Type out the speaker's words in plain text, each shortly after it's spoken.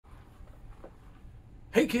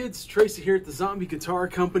Hey kids, Tracy here at the Zombie Guitar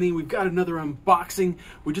Company. We've got another unboxing.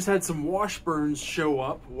 We just had some Washburns show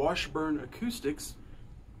up, Washburn Acoustics,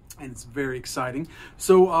 and it's very exciting.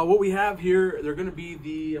 So what we have here, they're going to be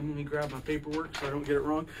the, let me grab my paperwork so I don't get it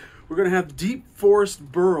wrong. We're going to have Deep Forest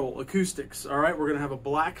Burl Acoustics, all right? We're going to have a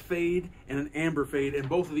black fade and an amber fade, and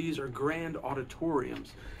both of these are grand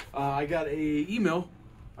auditoriums. I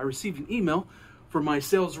received an email from my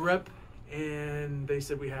sales rep, and they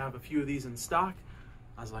said we have a few of these in stock.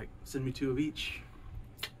 I was like, send me 2 of each.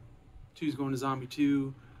 2's going to Zombie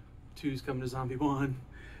 2, 2's coming to Zombie 1.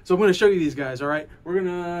 So I'm going to show you these guys, all right? We're going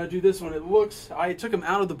to do this one. It looks, I took them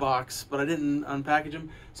out of the box, but I didn't unpackage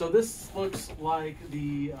them. So this looks like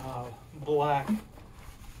the black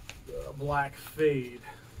fade.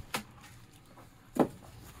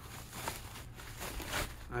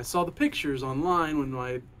 I saw the pictures online when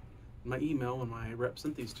my email, when my rep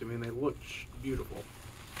sent these to me, and they looked beautiful.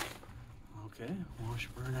 Okay,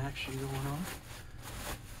 Washburn action going on.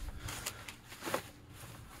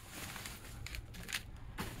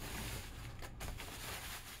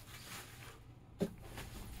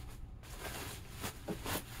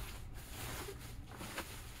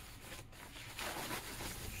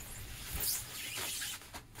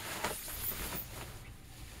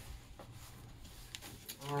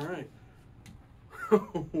 All right.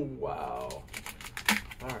 Oh, wow.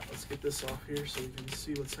 All right, let's get this off here so we can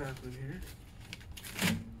see what's happening here.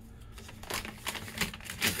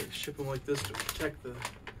 Ship them like this to protect the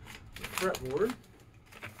fretboard.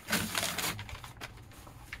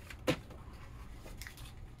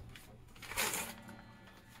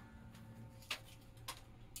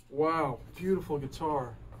 Wow, beautiful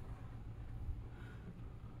guitar.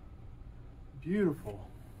 Beautiful,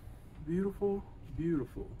 beautiful,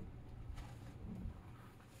 beautiful.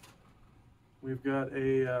 We've got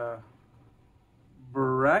a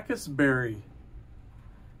Baracus berry.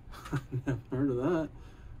 Never heard of that.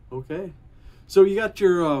 Okay, so you got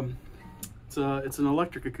your, it's an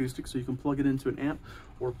electric acoustic, so you can plug it into an amp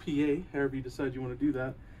or PA, however you decide you want to do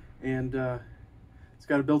that. And it's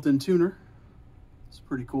got a built-in tuner. It's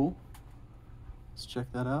pretty cool. Let's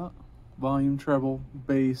check that out. Volume, treble,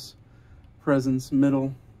 bass, presence,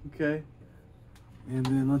 middle, okay? And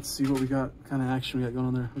then let's see what we got, kind of action we got going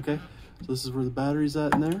on there, okay? So this is where the battery's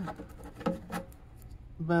at in there.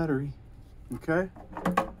 Battery, okay?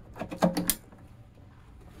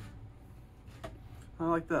 I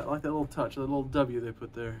like that little touch, that little W they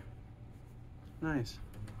put there. Nice.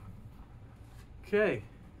 Okay.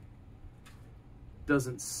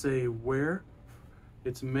 Doesn't say where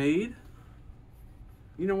it's made.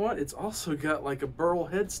 You know what? It's also got like a Burl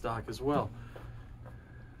headstock as well.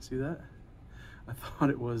 See that? I thought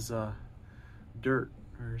it was dirt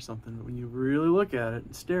or something, but when you really look at it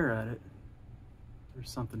and stare at it, there's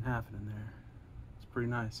something happening there. It's pretty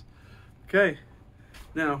nice. Okay.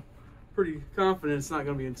 Now, pretty confident it's not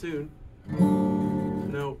going to be in tune.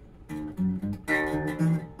 Nope.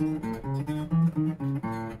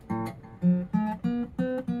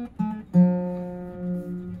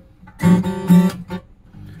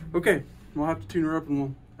 Okay, we'll have to tune her up and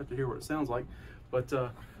we'll have to hear what it sounds like. But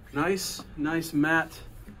nice matte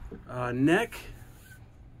neck.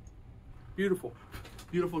 Beautiful,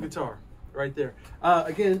 beautiful guitar right there.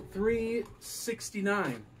 Again,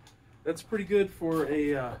 $369. That's pretty good for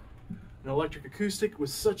an electric acoustic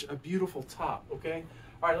with such a beautiful top, okay?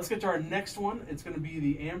 All right, let's get to our next one. It's going to be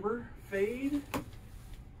the amber fade, I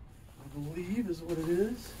believe is what it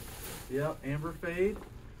is. Yep, amber fade.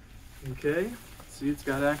 Okay, see, it's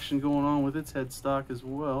got action going on with its headstock as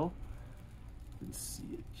well. You can see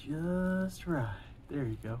it just right. There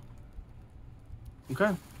you go.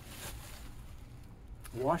 Okay.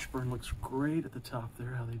 Washburn looks great at the top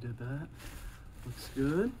there, how they did that. Looks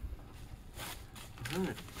good. All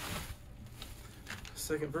right.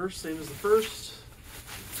 Second verse, same as the first.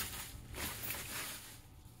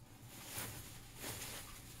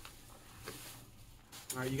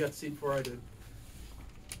 All right, you got to see it before I did.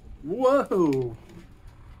 Whoa!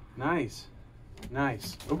 Nice.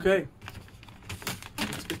 Nice. Okay.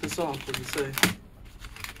 Let's get this off, what do you say?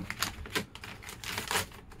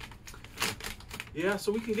 Yeah,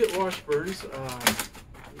 so we can get Washburns.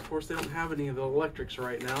 Of course, they don't have any of the electrics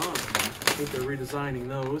right now. I think they're redesigning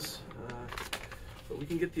those. But we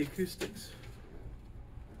can get the acoustics.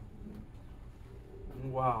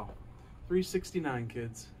 Wow. $369,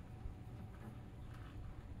 kids.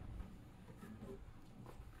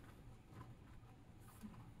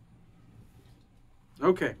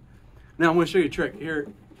 Okay. Now I'm going to show you a trick. Here.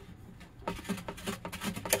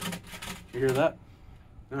 You hear that?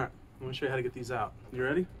 All right. I'm going to show you how to get these out. You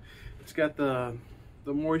ready? It's got the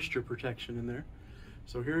moisture protection in there.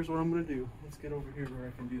 So here's what I'm gonna do. Let's get over here where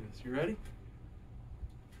I can do this. You ready?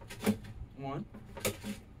 1,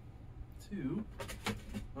 2.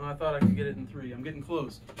 Oh, I thought I could get it in 3. I'm getting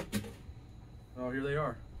close. Oh, here they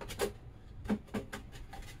are.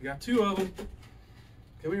 We got 2 of them.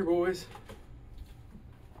 Come here, boys.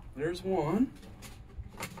 There's 1.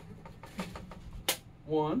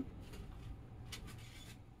 1.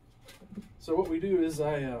 So what we do is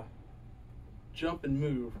I jump and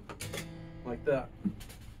move like that.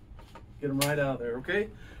 Get them right out of there, okay?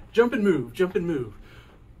 Jump and move, jump and move.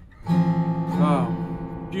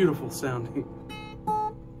 Wow, beautiful sounding.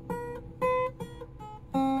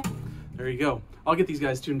 There you go. I'll get these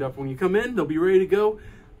guys tuned up. When you come in, they'll be ready to go.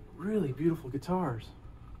 Really beautiful guitars.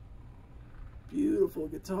 Beautiful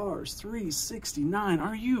guitars. 369.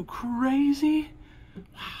 Are you crazy?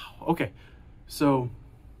 Wow. Okay, so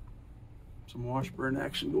some Washburn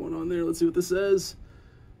action going on there. Let's see what this says.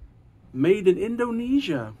 Made in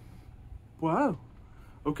Indonesia. Wow.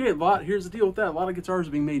 Okay, here's the deal with that. A lot of guitars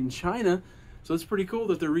are being made in China, so it's pretty cool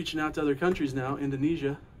that they're reaching out to other countries now.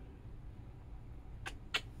 Indonesia.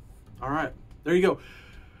 All right, there you go.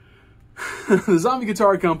 The Zombie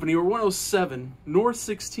Guitar Company, or 107 North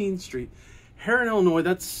 16th Street, Heron, Illinois.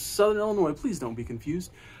 That's Southern Illinois. Please don't be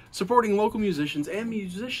confused. Supporting local musicians and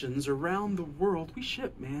musicians around the world. We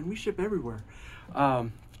ship, man. We ship everywhere.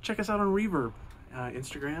 Check us out on Reverb,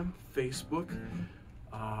 Instagram, Facebook,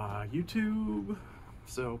 YouTube.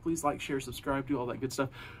 So please like, share, subscribe, do all that good stuff.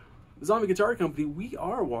 The Zombie Guitar Company, we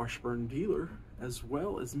are a Washburn dealer as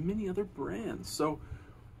well as many other brands. So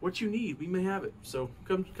what you need, we may have it. So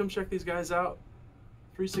come check these guys out.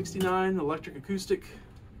 369 electric acoustic.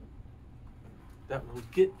 That will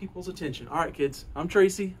get people's attention. All right, kids. I'm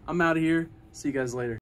Tracy. I'm out of here. See you guys later.